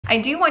I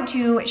do want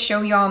to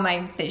show y'all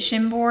my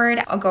vision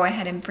board. I'll go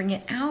ahead and bring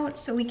it out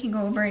so we can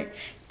go over it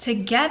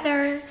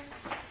together.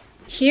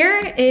 Here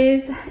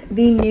is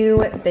the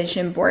new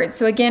vision board.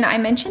 So again, I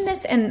mentioned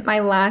this in my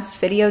last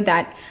video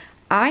that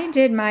I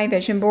did my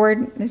vision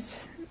board.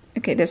 This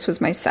was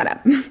my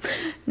setup.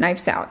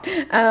 Knives out.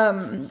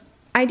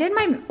 I did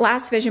my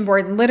last vision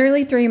board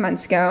literally 3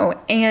 months ago,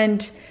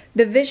 and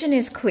the vision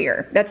is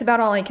clear. That's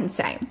about all I can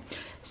say.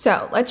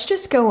 So let's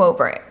just go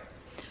over it.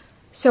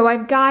 So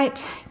I've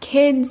got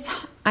kids.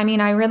 I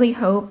mean, I really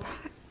hope,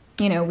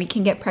 you know, we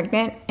can get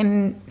pregnant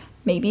and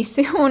maybe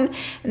soon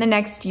in the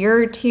next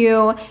year or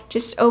two.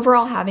 Just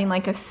overall having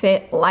like a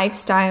fit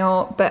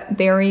lifestyle, but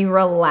very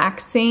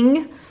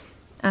relaxing.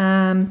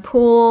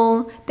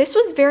 Pool. This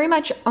was very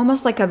much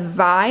almost like a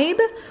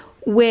vibe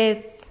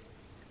with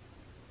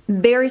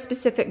very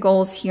specific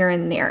goals here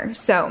and there.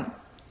 So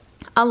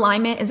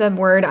alignment is a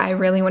word I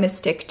really want to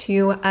stick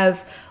to,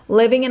 of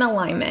living in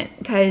alignment,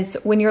 because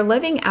when you're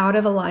living out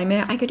of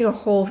alignment, I could do a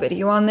whole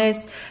video on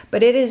this,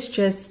 but it is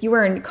just, you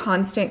are in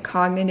constant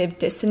cognitive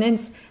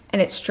dissonance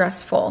and it's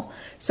stressful.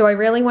 So I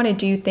really want to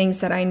do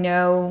things that I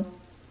know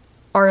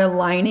are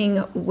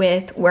aligning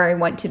with where I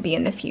want to be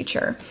in the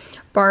future.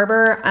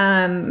 Barber,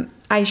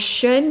 I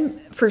should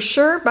for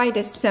sure by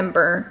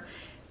December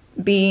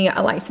be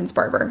a licensed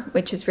barber,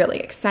 which is really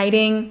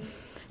exciting.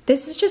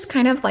 This is just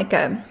kind of like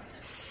a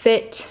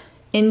fit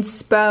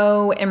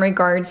inspo in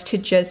regards to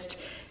just,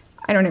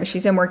 I don't know,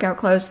 she's in workout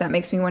clothes. That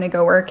makes me want to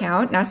go work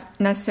out. Not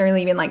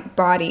necessarily even like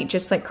body,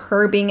 just like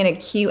her being in a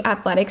cute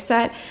athletic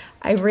set.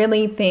 I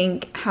really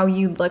think how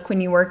you look when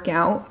you work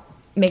out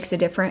makes a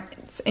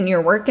difference in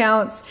your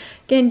workouts.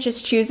 Again,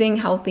 just choosing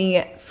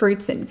healthy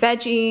fruits and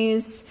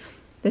veggies.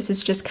 This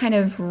is just kind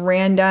of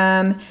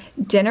random.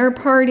 Dinner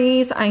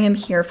parties I am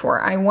here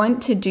for. I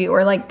want to do,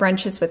 or like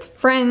brunches with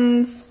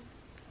friends.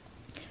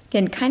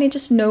 Again, kind of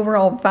just an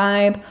overall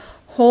vibe.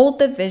 Hold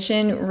the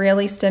vision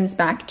really stems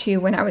back to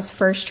when I was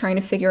first trying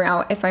to figure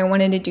out if I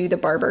wanted to do the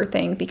barber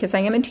thing, because I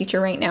am a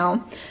teacher right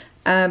now,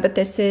 but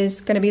this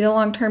is gonna be the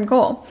long-term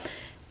goal.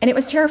 And it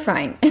was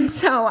terrifying. And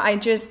so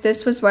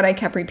this was what I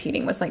kept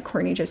repeating, was like,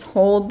 Courtney, just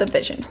hold the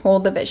vision,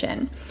 hold the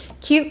vision.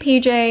 Cute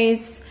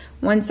PJs.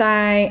 Once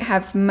I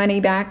have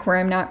money back where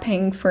I'm not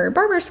paying for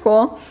barber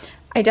school,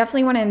 I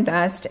definitely want to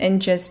invest in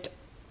just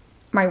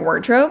my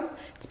wardrobe.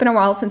 It's been a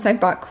while since I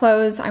bought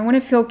clothes. I want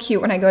to feel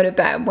cute when I go to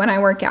bed, when I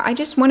work out. I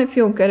just want to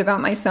feel good about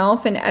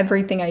myself and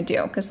everything I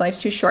do, because life's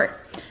too short.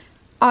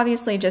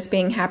 Obviously, just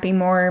being happy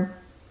more,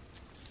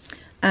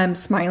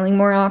 smiling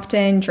more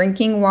often,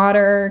 drinking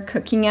water,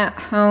 cooking at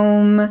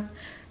home,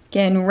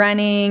 again,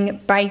 running,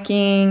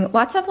 biking,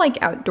 lots of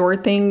like outdoor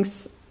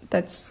things.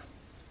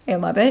 I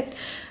love it.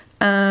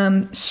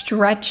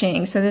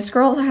 Stretching. So this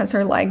girl has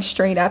her legs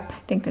straight up. I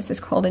think this is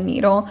called a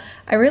needle.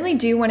 I really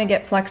do want to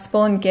get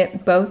flexible and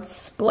get both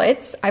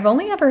splits. I've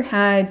only ever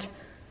had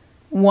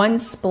one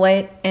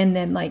split and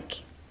then like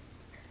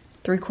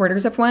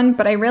 3/4 of one,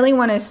 but I really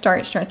want to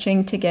start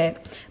stretching to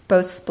get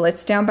both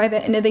splits down by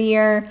the end of the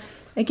year.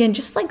 Again,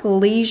 just like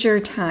leisure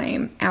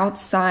time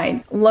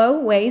outside. Low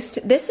waist.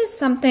 This is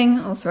something,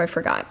 also I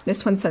forgot.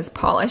 This one says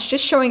polished.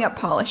 Just showing up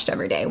polished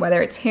every day,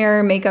 whether it's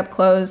hair, makeup,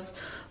 clothes,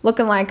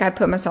 looking like I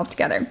put myself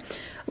together.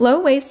 Low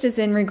waist is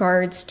in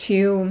regards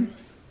to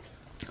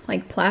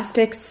like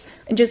plastics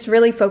and just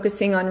really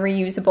focusing on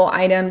reusable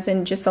items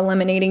and just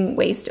eliminating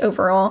waste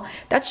overall.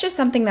 That's just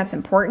something that's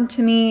important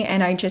to me,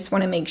 and I just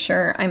want to make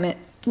sure I'm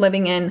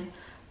living in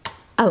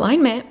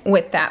alignment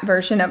with that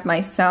version of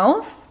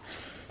myself.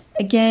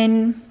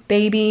 Again,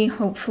 baby,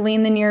 hopefully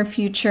in the near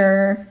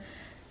future.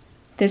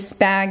 This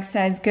bag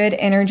says good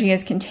energy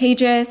is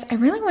contagious. I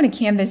really want a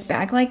canvas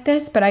bag like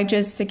this, but I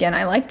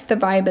liked the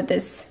vibe of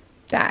this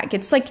bag.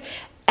 It's like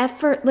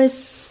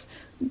effortless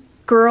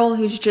girl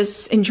who's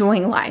just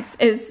enjoying life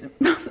is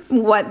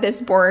what this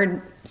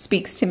board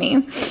speaks to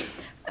me.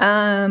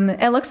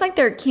 It looks like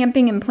they're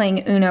camping and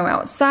playing Uno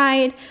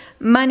outside.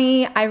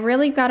 Money, I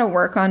really got to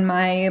work on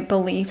my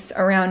beliefs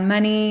around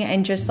money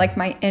and just like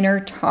my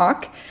inner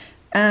talk.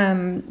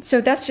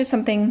 So that's just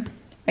something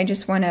I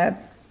just want to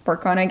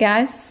work on, I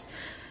guess.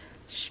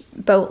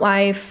 Boat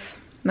life,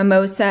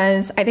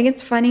 mimosas. I think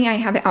it's funny I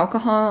have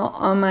alcohol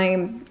on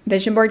my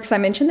vision board because I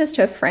mentioned this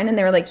to a friend and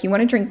they were like, you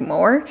want to drink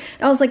more? And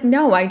I was like,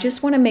 no, I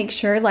just want to make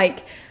sure,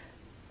 like,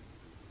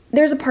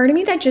 there's a part of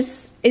me that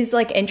just is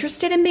like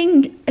interested in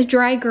being a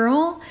dry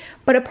girl,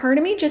 but a part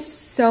of me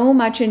just so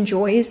much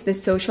enjoys the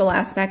social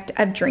aspect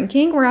of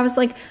drinking, where I was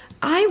like,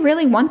 I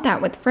really want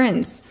that with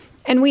friends.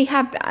 And we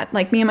have that,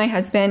 like me and my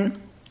husband,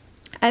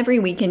 every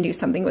weekend do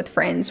something with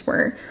friends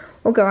where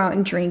we'll go out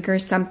and drink or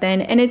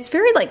something, and it's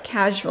very like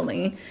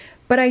casually,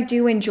 but I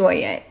do enjoy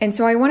it. And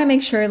so I want to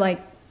make sure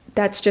like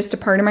that's just a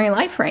part of my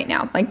life right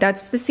now. Like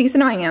that's the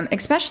season I am,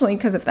 especially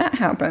because if that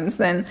happens,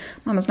 then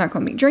Mama's not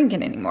going to be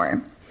drinking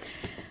anymore.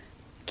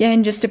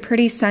 Again, just a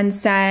pretty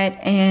sunset,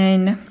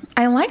 and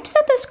I liked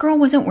that this girl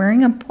wasn't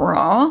wearing a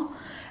bra.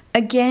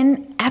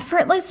 Again,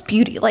 effortless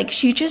beauty. Like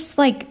she just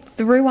like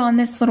threw on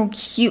this little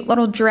cute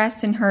little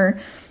dress in her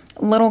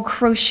little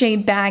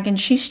crocheted bag and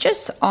she's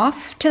just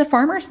off to the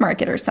farmer's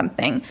market or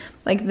something.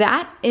 Like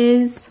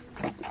that's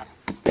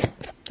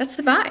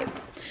the vibe.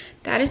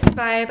 That is the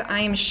vibe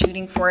I am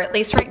shooting for, at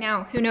least right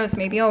now. Who knows,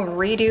 maybe I'll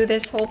redo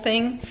this whole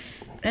thing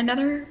in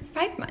another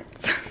 5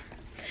 months.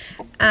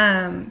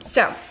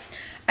 So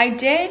I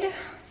did,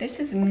 this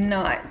is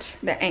not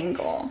the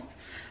angle.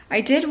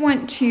 I did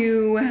want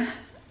to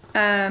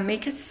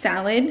make a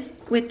salad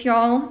with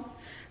y'all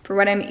for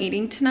what I'm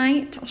eating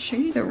tonight. I'll show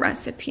you the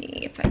recipe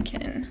if I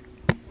can.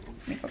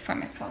 Let me go find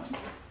my phone.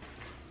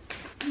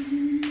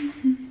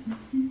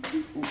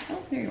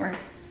 Oh, there you are.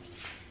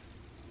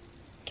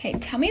 Okay,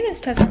 tell me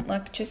this doesn't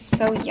look just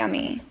so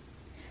yummy.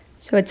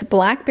 So it's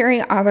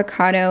blackberry,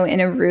 avocado,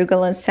 and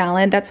arugula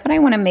salad. That's what I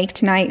want to make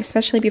tonight,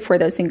 especially before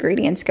those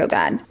ingredients go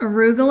bad.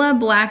 Arugula,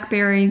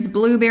 blackberries,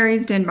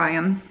 blueberries, didn't buy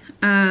them.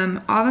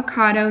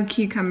 Avocado,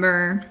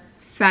 cucumber,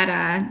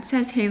 feta. It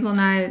says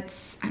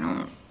hazelnuts. I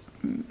don't,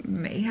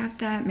 may have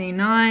that, may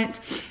not.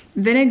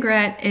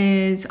 Vinaigrette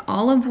is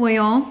olive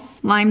oil,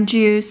 lime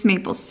juice,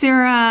 maple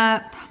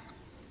syrup,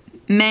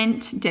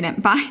 mint,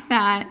 didn't buy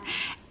that,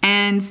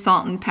 and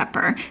salt and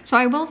pepper. So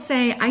I will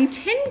say I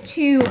tend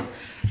to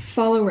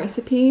follow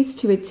recipes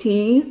to a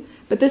T,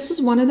 but this was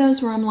one of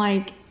those where I'm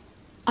like,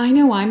 I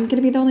know I'm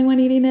gonna be the only one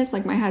eating this.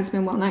 Like my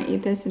husband will not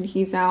eat this and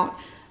he's out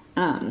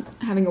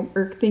having a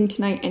work thing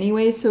tonight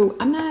anyway, so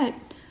I'm not,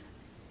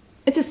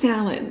 it's a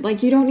salad.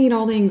 Like you don't need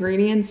all the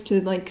ingredients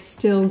to like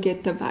still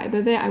get the vibe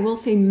of it. I will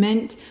say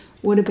mint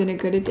would have been a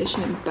good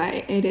addition, but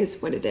it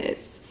is what it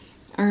is.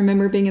 I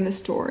remember being in the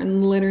store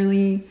and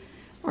literally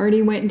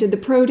already went and did the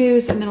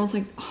produce and then I was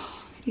like,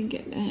 oh, I didn't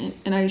get mint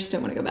and I just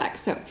don't want to go back.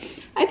 So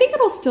I think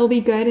it'll still be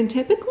good, and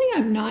typically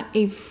I'm not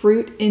a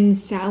fruit in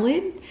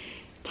salad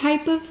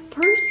type of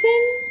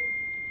person,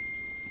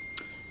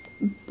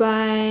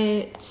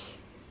 but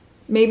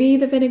maybe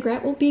the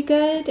vinaigrette will be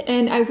good.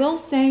 And I will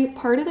say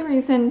part of the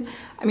reason,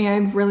 I mean,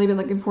 I've really been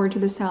looking forward to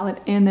the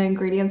salad and the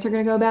ingredients are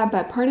gonna go bad,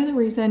 but part of the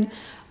reason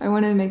I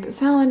wanted to make the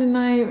salad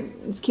tonight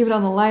is keep it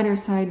on the lighter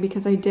side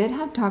because I did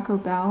have Taco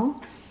Bell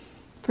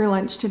for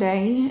lunch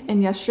today,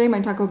 and yesterday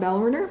my Taco Bell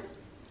order,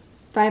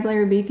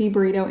 5-layer beefy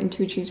burrito and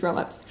 2 cheese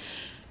roll-ups.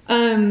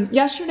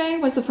 Yesterday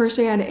was the first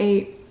day I'd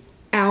ate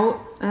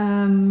out,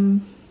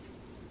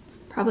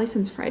 probably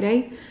since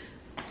Friday.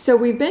 So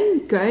we've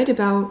been good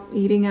about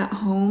eating at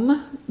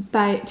home,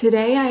 but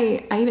today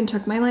I even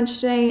took my lunch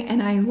today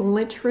and I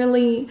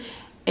literally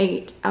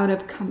ate out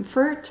of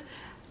comfort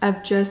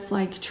of just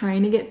like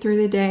trying to get through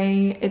the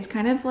day. It's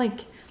kind of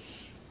like,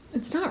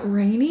 it's not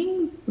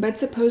raining, but it's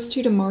supposed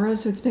to tomorrow,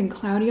 so it's been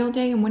cloudy all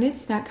day. And when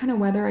it's that kind of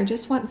weather, I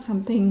just want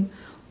something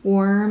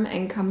warm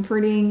and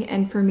comforting.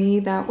 And for me,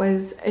 that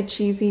was a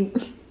cheesy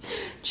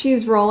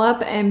cheese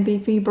roll-up and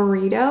beefy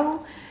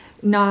burrito,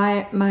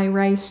 not my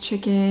rice,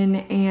 chicken,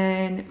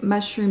 and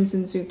mushrooms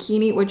and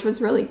zucchini, which was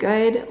really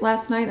good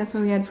last night. That's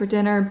what we had for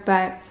dinner,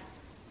 but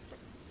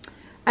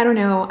I don't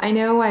know. I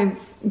know I've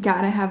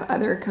got to have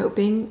other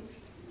coping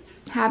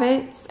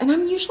habits, and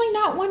I'm usually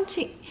not one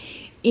to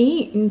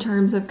eat in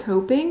terms of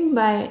coping,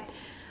 but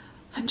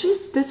I'm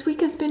just, this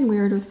week has been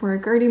weird with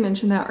work. I already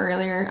mentioned that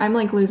earlier. I'm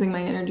like losing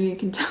my energy, you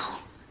can tell.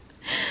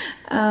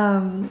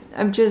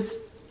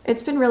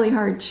 It's been really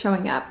hard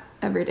showing up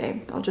every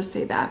day. I'll just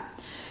say that.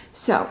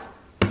 So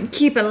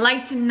keep it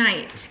light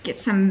tonight. Get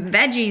some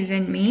veggies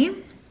in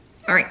me.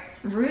 All right,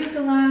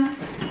 arugula,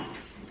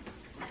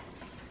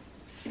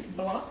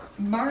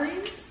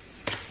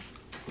 blackberries,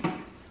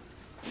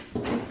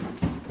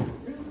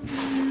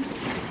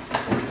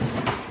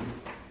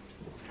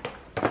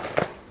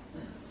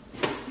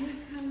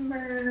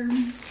 cucumber.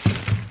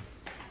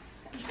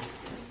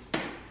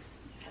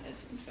 Yeah,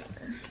 this one's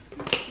better.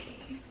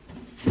 Okay.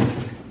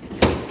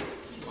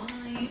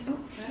 Lime. Oh,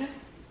 feta.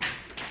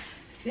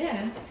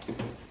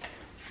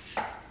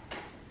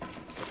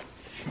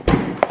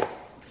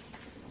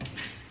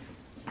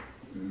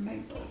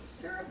 Maple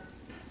syrup.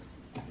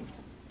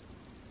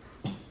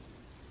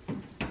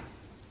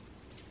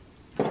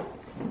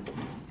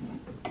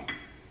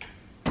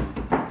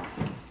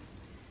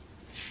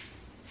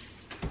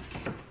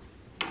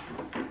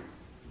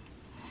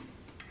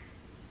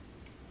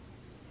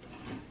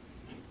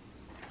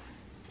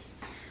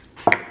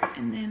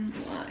 And then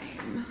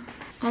lime.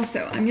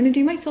 Also, I'm gonna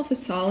do myself a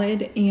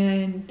solid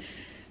and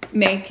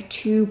make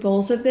 2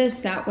 bowls of this.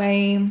 That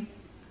way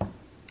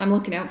I'm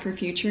looking out for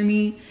future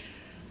me.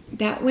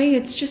 That way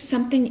it's just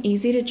something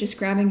easy to just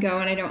grab and go,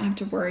 and I don't have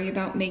to worry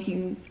about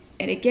making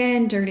it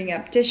again, dirtying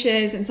up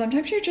dishes. And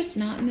sometimes you're just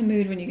not in the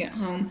mood when you get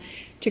home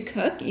to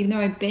cook, even though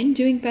I've been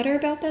doing better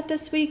about that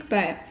this week.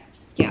 But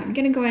yeah, I'm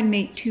gonna go ahead and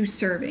make 2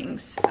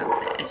 servings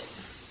of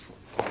this.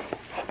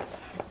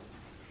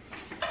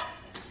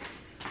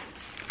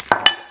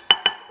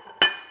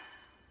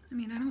 I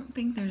mean, I don't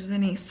think there's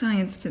any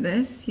science to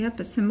this. Yep,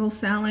 a simple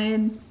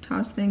salad,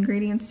 toss the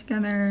ingredients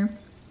together.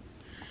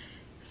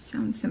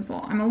 Sounds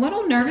simple. I'm a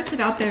little nervous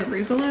about the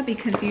arugula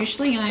because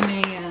usually I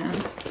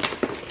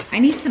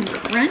need some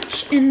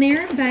crunch in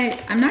there, but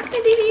I'm not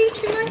gonna deviate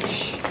too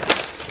much.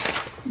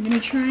 I'm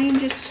gonna try and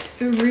just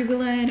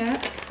arugula it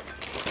up.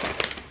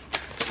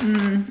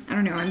 I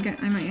don't know,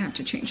 I might have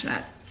to change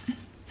that.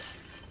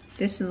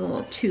 This is a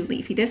little too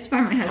leafy. This is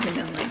why my husband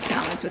doesn't like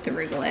salads with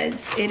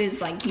arugula. It is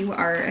like you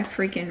are a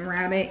freaking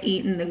rabbit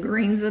eating the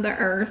greens of the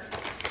earth.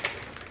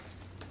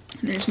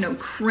 There's no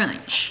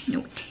crunch,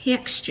 no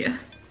texture.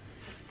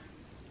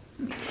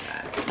 Let me do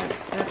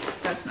that.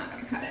 That's not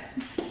gonna cut it.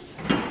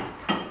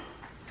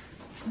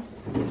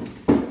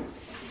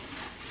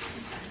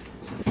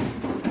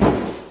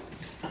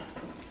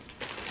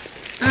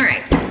 All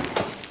right,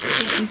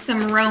 getting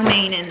some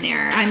romaine in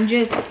there. I'm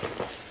just,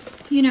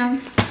 you know,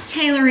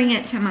 tailoring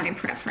it to my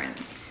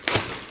preference.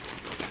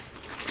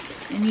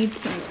 I need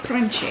some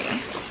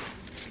crunchy.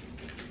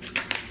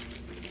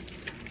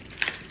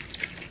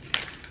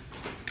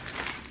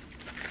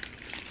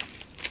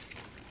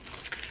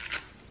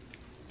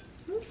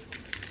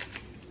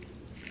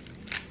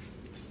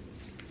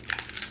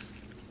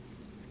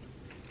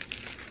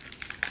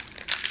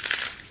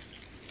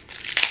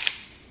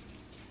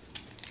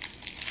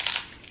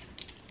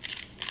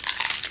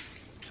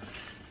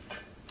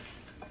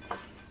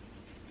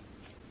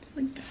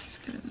 I think that's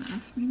good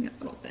enough. Maybe a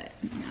little bit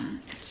not.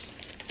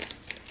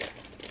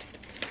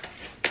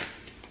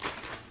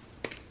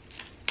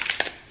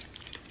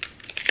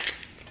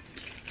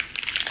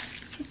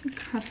 This is a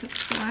cup of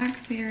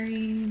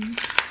blackberries.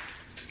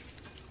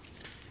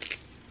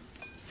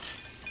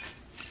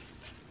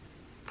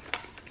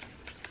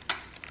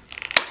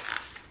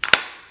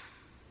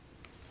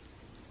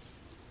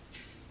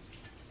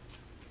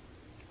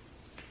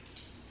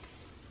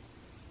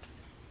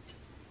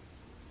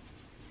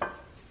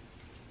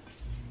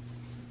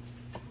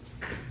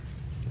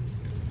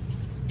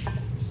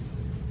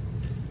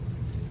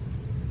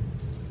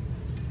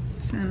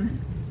 Some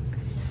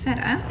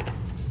feta.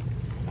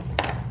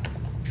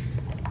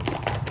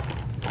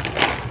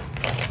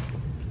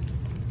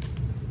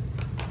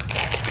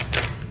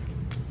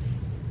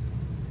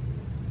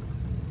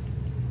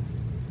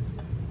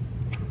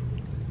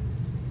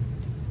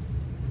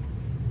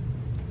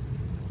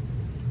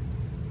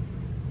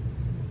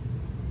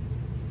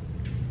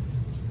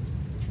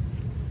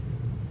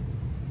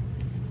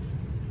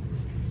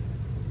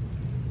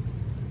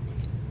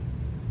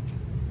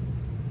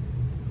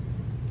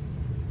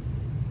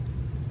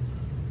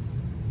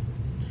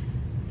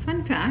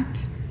 Fun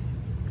fact,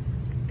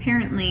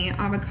 apparently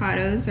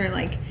avocados are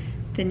like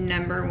the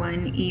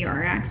 #1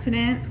 ER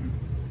accident.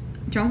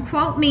 Don't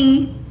quote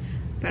me,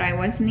 but I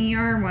was in the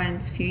ER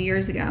once a few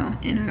years ago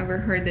and I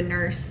overheard the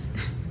nurse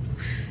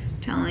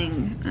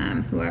telling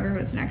whoever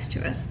was next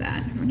to us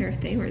that. I wonder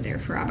if they were there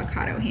for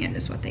avocado hand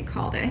is what they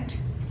called it.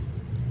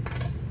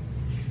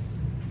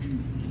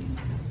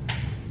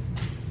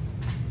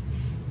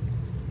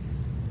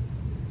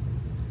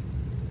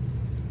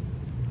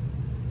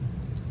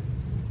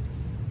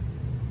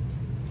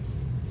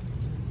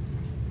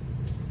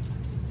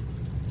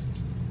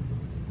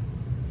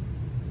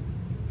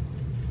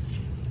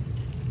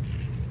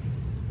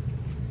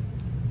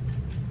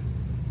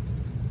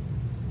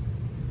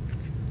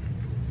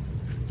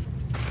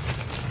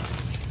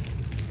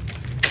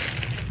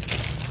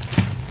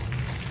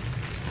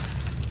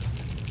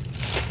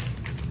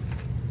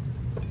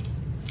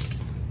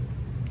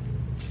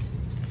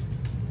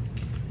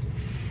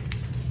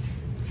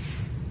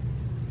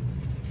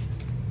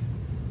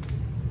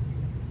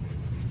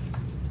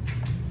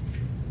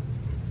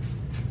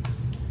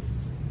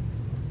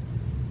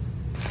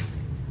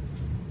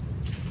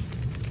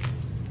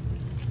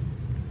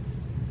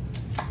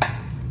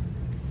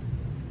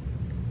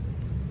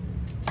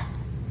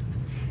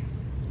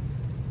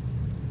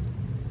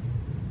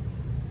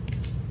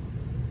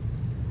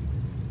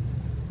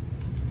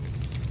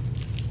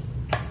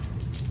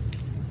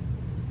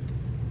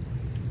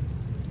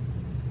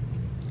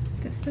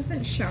 This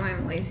doesn't show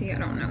I'm lazy. I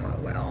don't know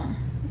what will.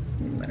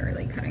 I'm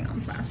literally cutting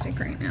on plastic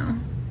right now.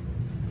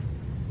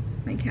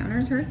 My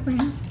counters are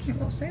clean. I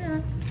will say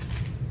that.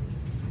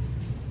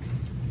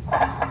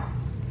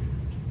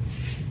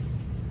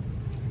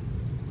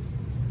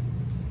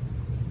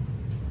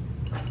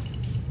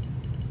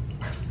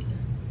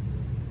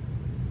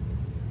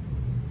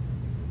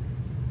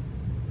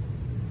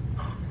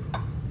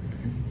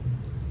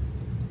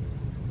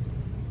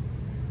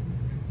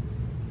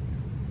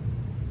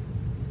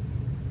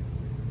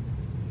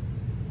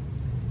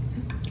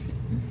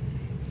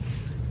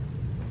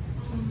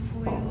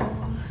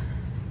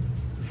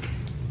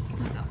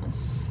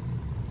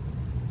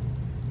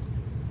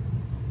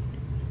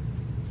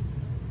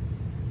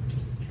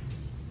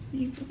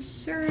 Maple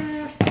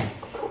syrup.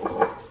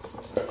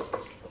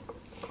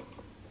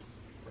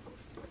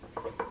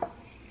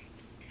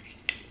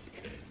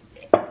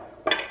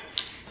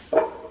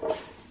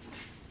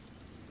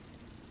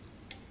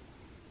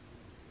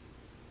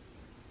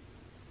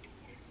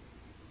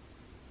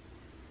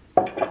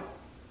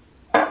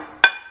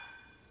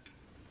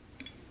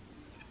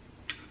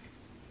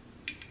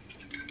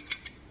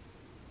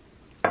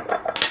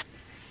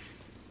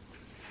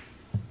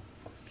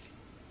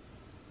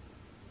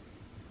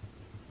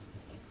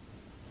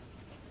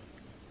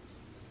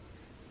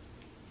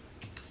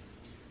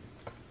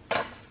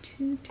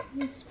 Two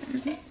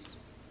tablespoons.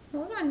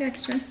 Hold on,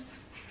 Dexter.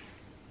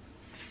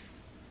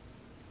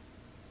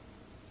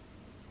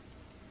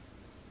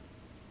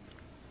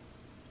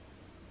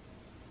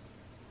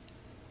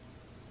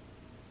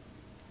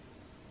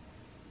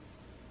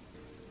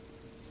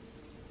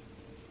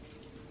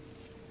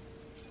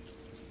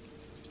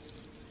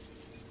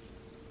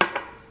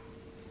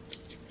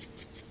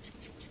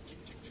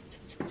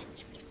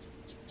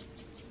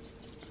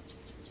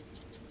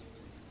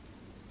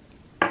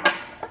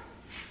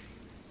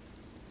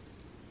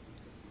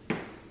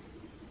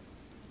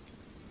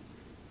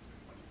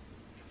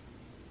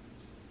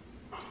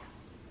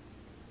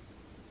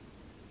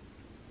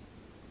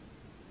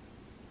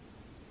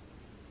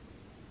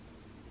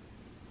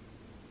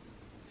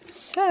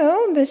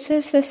 So this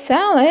is the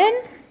salad.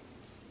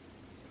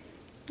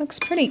 Looks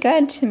pretty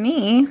good to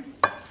me.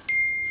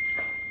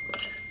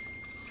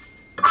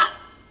 I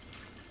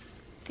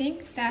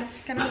think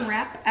that's gonna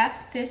wrap up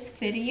this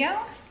video.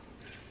 I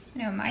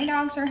know my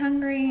dogs are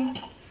hungry.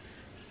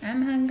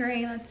 I'm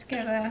hungry. Let's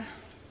give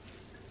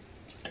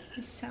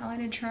this salad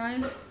a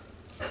try.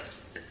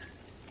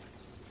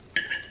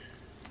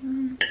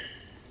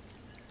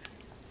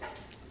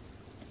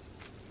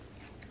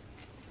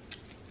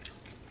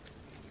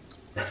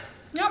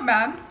 Not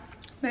bad.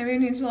 Maybe it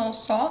needs a little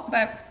salt,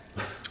 but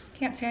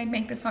can't say I'd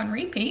make this on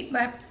repeat,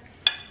 but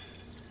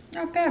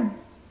not bad.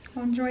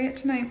 I'll enjoy it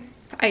tonight.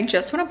 I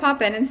just want to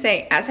pop in and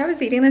say, as I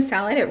was eating the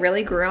salad, it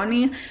really grew on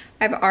me.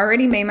 I've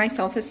already made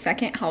myself a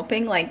second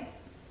helping. Like,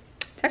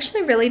 it's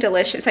actually really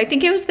delicious. I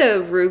think it was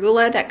the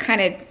arugula that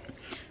kind of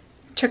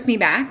took me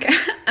back,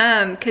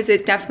 because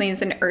it definitely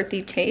is an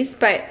earthy taste,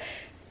 but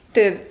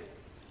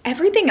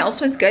everything else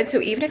was good. So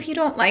even if you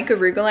don't like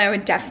arugula, I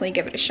would definitely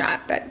give it a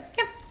shot. But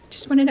yeah,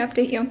 just wanted to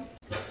update you.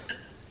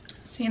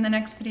 See you in the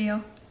next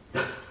video.